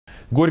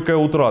Горькая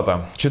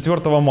утрата.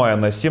 4 мая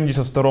на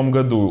 72-м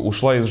году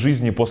ушла из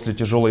жизни после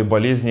тяжелой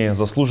болезни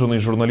заслуженный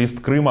журналист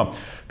Крыма,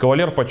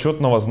 кавалер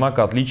почетного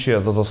знака отличия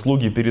за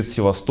заслуги перед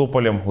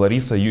Севастополем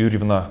Лариса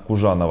Юрьевна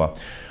Кужанова.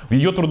 В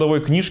ее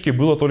трудовой книжке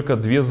было только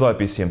 2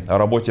 записи о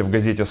работе в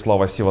газете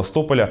 «Слава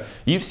Севастополя»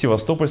 и в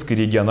Севастопольской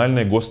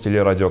региональной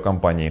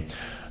гостелерадиокомпании.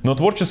 Но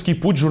творческий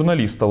путь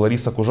журналиста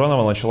Лариса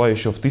Кужанова начала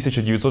еще в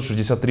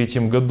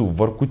 1963 году в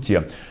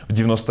Воркуте. В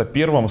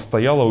 1991-м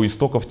стояла у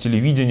истоков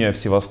телевидения в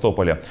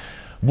Севастополе.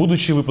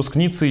 Будучи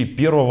выпускницей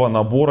первого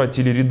набора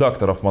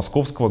телередакторов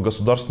Московского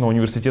государственного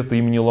университета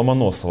имени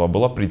Ломоносова,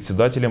 была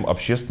председателем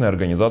общественной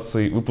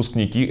организации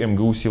 «Выпускники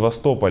МГУ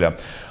Севастополя»,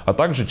 а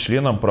также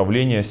членом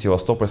правления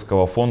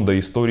Севастопольского фонда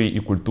истории и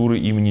культуры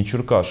имени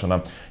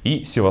Черкашина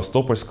и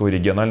Севастопольского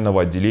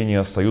регионального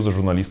отделения Союза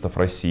журналистов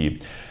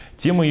России.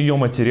 Темы ее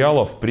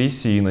материалов в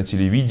прессе и на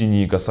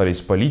телевидении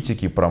касались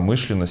политики,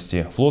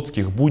 промышленности,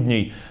 флотских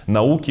будней,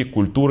 науки,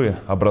 культуры,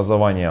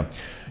 образования.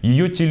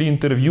 Ее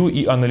телеинтервью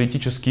и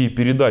аналитические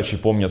передачи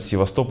помнят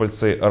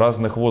севастопольцы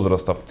разных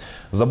возрастов.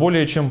 За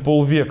более чем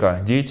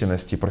полвека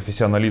деятельности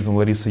профессионализм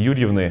Ларисы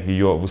Юрьевны,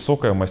 ее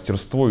высокое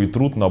мастерство и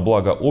труд на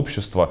благо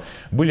общества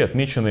были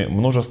отмечены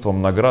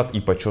множеством наград и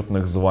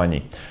почетных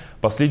званий.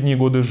 Последние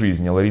годы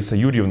жизни Лариса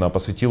Юрьевна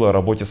посвятила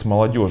работе с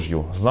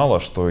молодежью. Знала,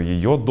 что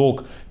ее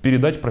долг –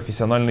 передать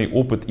профессиональный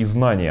опыт и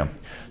знания.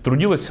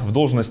 Трудилась в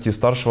должности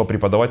старшего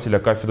преподавателя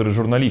кафедры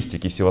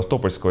журналистики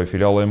Севастопольского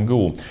филиала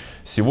МГУ.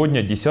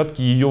 Сегодня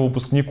десятки ее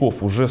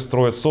выпускников уже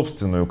строят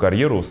собственную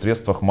карьеру в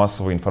средствах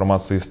массовой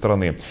информации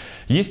страны.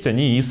 Есть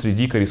они и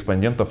среди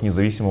корреспондентов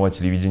независимого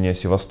телевидения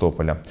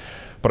Севастополя.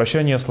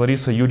 Прощание с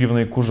Ларисой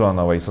Юрьевной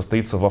Кужановой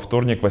состоится во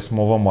вторник,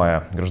 8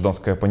 мая.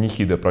 Гражданская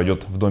панихида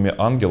пройдет в Доме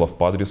ангелов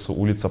по адресу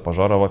улица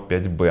Пожарова,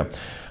 5Б.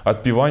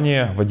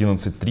 Отпевание в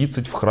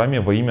 11:30 в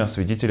храме во имя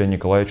святителя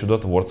Николая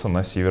Чудотворца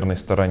на северной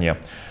стороне.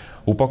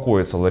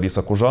 Упокоится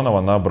Лариса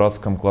Кужанова на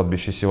братском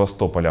кладбище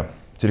Севастополя.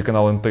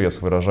 Телеканал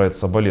НТС выражает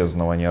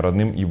соболезнования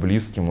родным и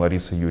близким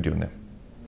Ларисы Юрьевны.